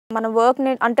మన వర్క్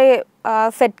అంటే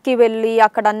సెట్కి వెళ్ళి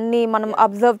అక్కడ అన్నీ మనం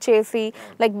అబ్జర్వ్ చేసి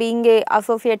లైక్ బీయింగ్ ఏ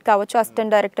అసోసియేట్ కావచ్చు,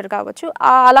 అసిస్టెంట్ డైరెక్టర్ కావచ్చు,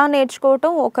 అలా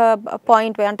నేర్చుకోవటం ఒక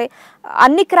పాయింట్ వే. అంటే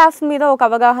అన్ని క్రాఫ్ట్స్ మీద ఒక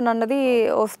అవగాహన అన్నది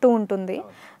వస్తూ ఉంటుంది.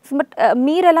 బట్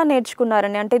మీరు ఎలా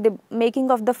నేర్చుకున్నారని, అంటే the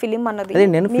making of the film అన్నది? అదే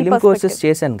నేను ఫిలిం కోర్సెస్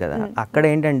చేశాను కదా, అక్కడ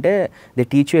ఏంటంటే they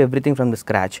teach you everything from the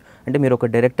scratch. అంటే మీరు ఒక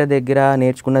డైరెక్టర్ దగ్గర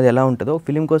నేర్చుకున్నది ఎలా ఉంటుందో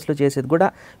ఫిలిం కోర్స్లో చేసేది కూడా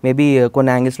మేబీ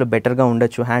కొన్ని యాంగిల్స్లో బెటర్గా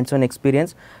ఉండొచ్చు. Hands on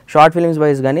experience short films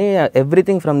wise కానీ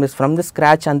ఎవ్రీథింగ్ ఫ్రమ్ ద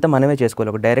స్క్రాచ్ అంతా మనమే చేసుకోవాలి.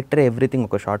 ఒక డైరెక్టరే ఎవ్రీథింగ్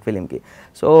ఒక షార్ట్ ఫిలింకి.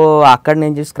 సో అక్కడ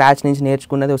నుంచి స్క్రాచ్ నుంచి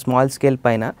నేర్చుకున్నది ఒక స్మాల్ స్కేల్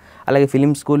పైన. అలాగే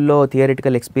ఫిలిం స్కూల్లో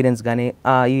థియరిటికల్ ఎక్స్పీరియన్స్ కానీ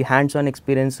ఈ హ్యాండ్స్ ఆన్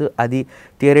ఎక్స్పీరియన్స్ అది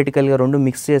థియరిటికల్గా రెండు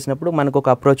మిక్స్ చేసినప్పుడు మనకు ఒక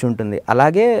అప్రోచ్ ఉంటుంది.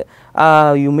 అలాగే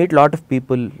you meet lot of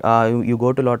people, you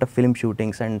go to lot of film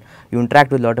shootings and you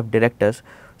interact with lot of directors.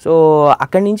 So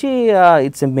అక్కడి నుంచి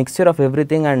it's a mixture of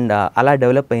everything and అలా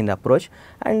డెవలప్ అయింది అప్రోచ్.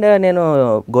 అండ్ నేను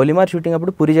గోలిమార్ షూటింగ్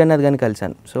అప్పుడు పురి జగన్నాథ్ గారిని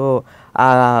కలిశాను. సో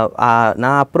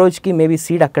నా అప్రోచ్కి maybe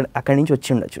seed అక్కడి నుంచి వచ్చి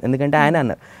ఉండొచ్చు. ఎందుకంటే ఆయన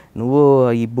అన్నారు, నువ్వు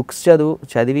ఈ బుక్స్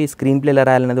చదివి స్క్రీన్ ప్లే ఎలా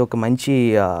రాయాలన్నది ఒక మంచి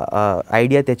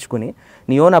ఐడియా తెచ్చుకుని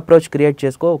నీ ఓన్ అప్రోచ్ క్రియేట్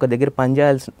చేసుకో. ఒక దగ్గర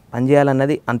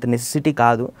పనిచేయాలన్నది అంత నెసెసిటీ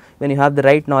కాదు. When you have the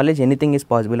right knowledge anything is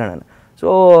possible అని.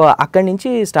 సో అక్కడి నుంచి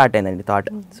స్టార్ట్ అయిందండి thought.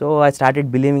 So I started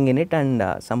believing in it and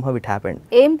somehow it happened.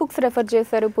 ఏం బుక్స్ రెఫర్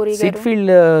చేశారు పురి గారు?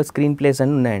 సిట్ఫీల్డ్ స్క్రీన్ ప్లేస్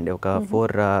అని ఉన్నాయండి. ఒక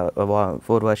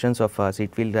ఫోర్ వర్షన్స్ ఆఫ్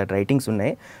సిట్ఫీల్డ్ రైటింగ్స్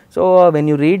ఉన్నాయి. So when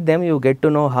you read them you get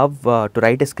to know how to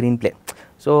right a screen play.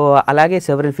 So అలాగే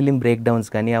several film break downs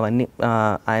కానీ అవన్నీ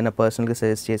ఆయన పర్సనల్గా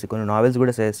సజెస్ట్ చేసి కొన్ని నావెల్స్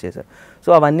కూడా సజెస్ట్ చేశారు. సో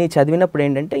అవన్నీ చదివినప్పుడు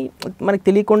ఏంటంటే మనకు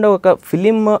తెలియకుండా ఒక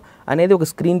ఫిలిం అనేది ఒక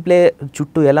స్క్రీన్ ప్లే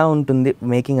చుట్టూ ఎలా ఉంటుంది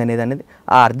మేకింగ్ అనేది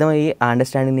అర్థమయ్యి ఆ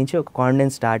అండర్స్టాండింగ్ నుంచి ఒక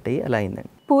కాన్ఫిడెన్స్ స్టార్ట్ అయ్యి అలా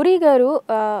అయిందండి. పూరి గారు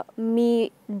మీ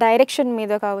డైరెక్షన్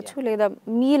మీద కావచ్చు లేదా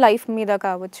మీ లైఫ్ మీద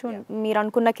కావచ్చు, మీరు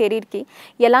అనుకున్న కెరీర్కి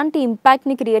ఎలాంటి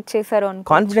ఇంపాక్ట్ని క్రియేట్ చేశారు?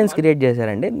 కాన్ఫిడెన్స్ క్రియేట్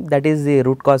చేశారండి. That is the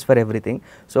root cause for everything.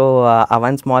 So ఆ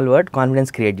one small word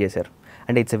confidence create చేశారు.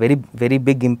 అంటే it's a very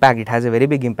big impact. It has a very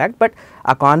big impact. But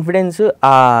ఆ కాన్ఫిడెన్స్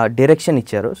ఆ డైరెక్షన్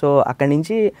ఇచ్చారు. సో అక్కడి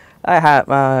నుంచి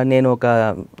నేను ఒక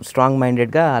స్ట్రాంగ్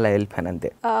మైండెడ్గా అలా వెళ్ళిపోయాను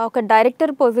అంతే. ఒక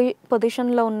డైరెక్టర్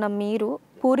పొజిషన్లో ఉన్న మీరు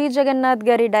పూరి జగన్నాథ్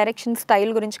గారి డైరెక్షన్ స్టైల్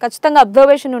గురించి ఖచ్చితంగా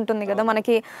అబ్జర్వేషన్ ఉంటుంది కదా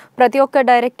మనకి. ప్రతి ఒక్క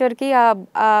డైరెక్టర్కి ఆ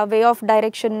వే ఆఫ్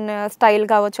డైరెక్షన్ స్టైల్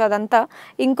కావచ్చు అదంతా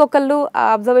ఇంకొకళ్ళు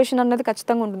అబ్జర్వేషన్ అన్నది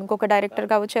ఖచ్చితంగా ఉంటుంది, ఇంకొక డైరెక్టర్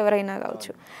కావచ్చు ఎవరైనా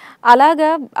కావచ్చు.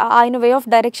 అలాగా ఆయన వే ఆఫ్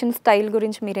డైరెక్షన్ స్టైల్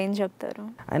గురించి మీరేం చెప్తారు?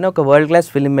 ఆయన ఒక వరల్డ్ క్లాస్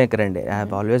ఫిల్మ్ మేకర్ అండి. I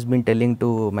have always been telling to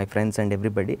my friends and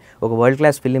everybody, ఒక వరల్డ్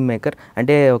క్లాస్ ఫిల్మ్ మేకర్.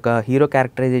 అంటే ఒక హీరో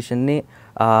క్యారెక్టరైజేషన్ని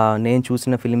నేను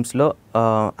చూసిన ఫిలిమ్స్లో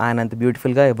ఆయన అంత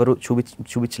బ్యూటిఫుల్గా ఎవరు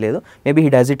చూపించలేదు. Maybe he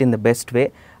does it in the best way.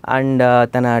 And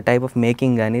తన టైప్ ఆఫ్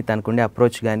మేకింగ్ కానీ తనకుండే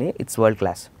అప్రోచ్ కానీ ఇట్స్ వరల్డ్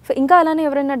క్లాస్. సో ఇంకా అలానే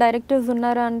ఎవరైనా డైరెక్టర్స్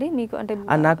ఉన్నారా అండి మీకు? అంటే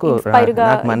నాకు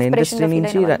మన ఇండస్ట్రీ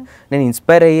నుంచి నేను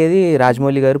ఇన్స్పైర్ అయ్యేది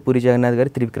రాజమౌళి గారు, పూరి జగన్నాథ్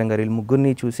గారు, త్రివిక్రమ్ గారు. వీళ్ళు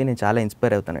ముగ్గురిని చూసి నేను చాలా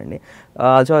ఇన్స్పైర్ అవుతానండి.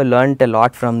 Also I learned a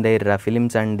lot from there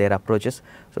films and there approaches.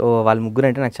 So వాళ్ళ ముగ్గురు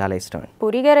అంటే నాకు చాలా ఇష్టం.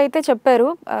 పూరి గారు అయితే చెప్పారు,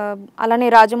 అలానే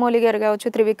రాజమౌళి గారు కావచ్చు,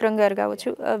 త్రివిక్రమ్ గారు కావచ్చు,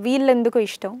 వీళ్ళు ఎందుకు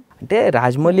ఇష్టం అంటే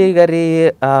రాజమౌళి గారి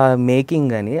మేకింగ్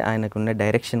కానీ ఆయనకున్న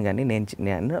డైరెక్షన్ కానీ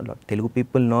నేను తెలుగు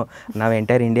పీపుల్ నో, నా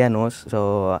ఎంటైర్ ఇండియా నోస్. సో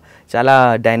చాలా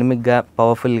డైనమిక్గా,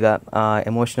 పవర్ఫుల్గా,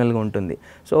 ఎమోషనల్గా ఉంటుంది.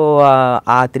 సో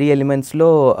ఆ 3 ఎలిమెంట్స్లో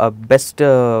best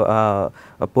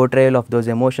portrayal of those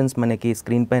emotions మనకి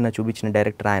స్క్రీన్ పైన చూపించిన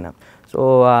డైరెక్టర్ ఆయన. So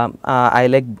I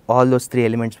like all those 3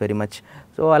 elements very much.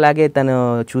 So అలాగే తను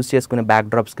చూస్ చేసుకునే బ్యాక్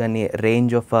డ్రాప్స్ కానీ,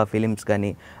 రేంజ్ ఆఫ్ ఫిలిమ్స్ కానీ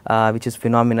which is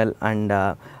phenomenal. And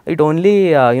it only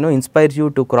inspires you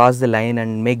to cross the line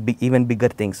and make even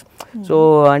bigger things. So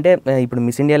అంటే ఇప్పుడు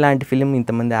miss India లాంటి film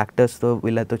ఇంతమంది యాక్టర్స్తో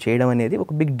వీళ్ళతో చేయడం అనేది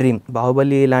ఒక బిగ్ డ్రీమ్.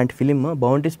 బాహుబలి లాంటి ఫిలిం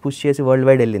బౌండరీస్ పుష్ చేసి వరల్డ్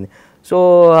వైడ్ వెళ్ళింది. సో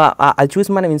అది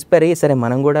చూసి మనం ఇన్స్పైర్ అయ్యి సరే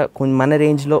మనం కూడా మన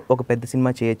రేంజ్లో ఒక పెద్ద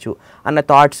సినిమా చేయొచ్చు అన్న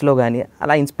థాట్స్లో కానీ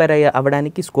అలా ఇన్స్పైర్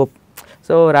అవ్వడానికి స్కోప్.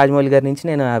 సో రాజమౌళి గారి నుంచి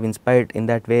నేను have inspired in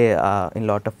that way in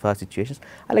lot of situations.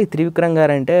 అలాగే త్రివిక్రమ్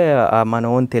గారు అంటే మన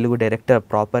ఓన్ తెలుగు డైరెక్టర్.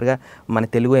 ప్రాపర్గా మన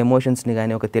తెలుగు ఎమోషన్స్ని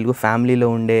కానీ, ఒక తెలుగు ఫ్యామిలీలో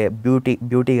ఉండే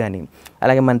బ్యూటీ కానీ,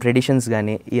 అలాగే మన ట్రెడిషన్స్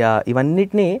కానీ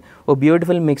ఇవన్నిటిని ఓ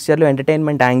బ్యూటిఫుల్ మిక్స్చర్లో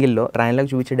ఎంటర్టైన్మెంట్ యాంగిల్లో రాయన్లాగా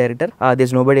చూపించే director this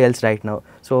is nobody else right now.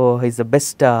 So he's the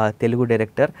best Telugu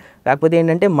director. కాకపోతే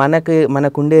ఏంటంటే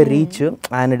మనకుండే రీచ్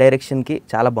ఆయన డైరెక్షన్కి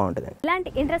చాలా బాగుంటుంది.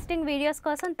 ఇలాంటి ఇంట్రెస్టింగ్ వీడియోస్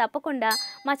కోసం తప్పకుండా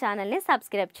మా ఛానల్ని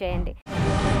సబ్స్క్రైబ్ చేయండి.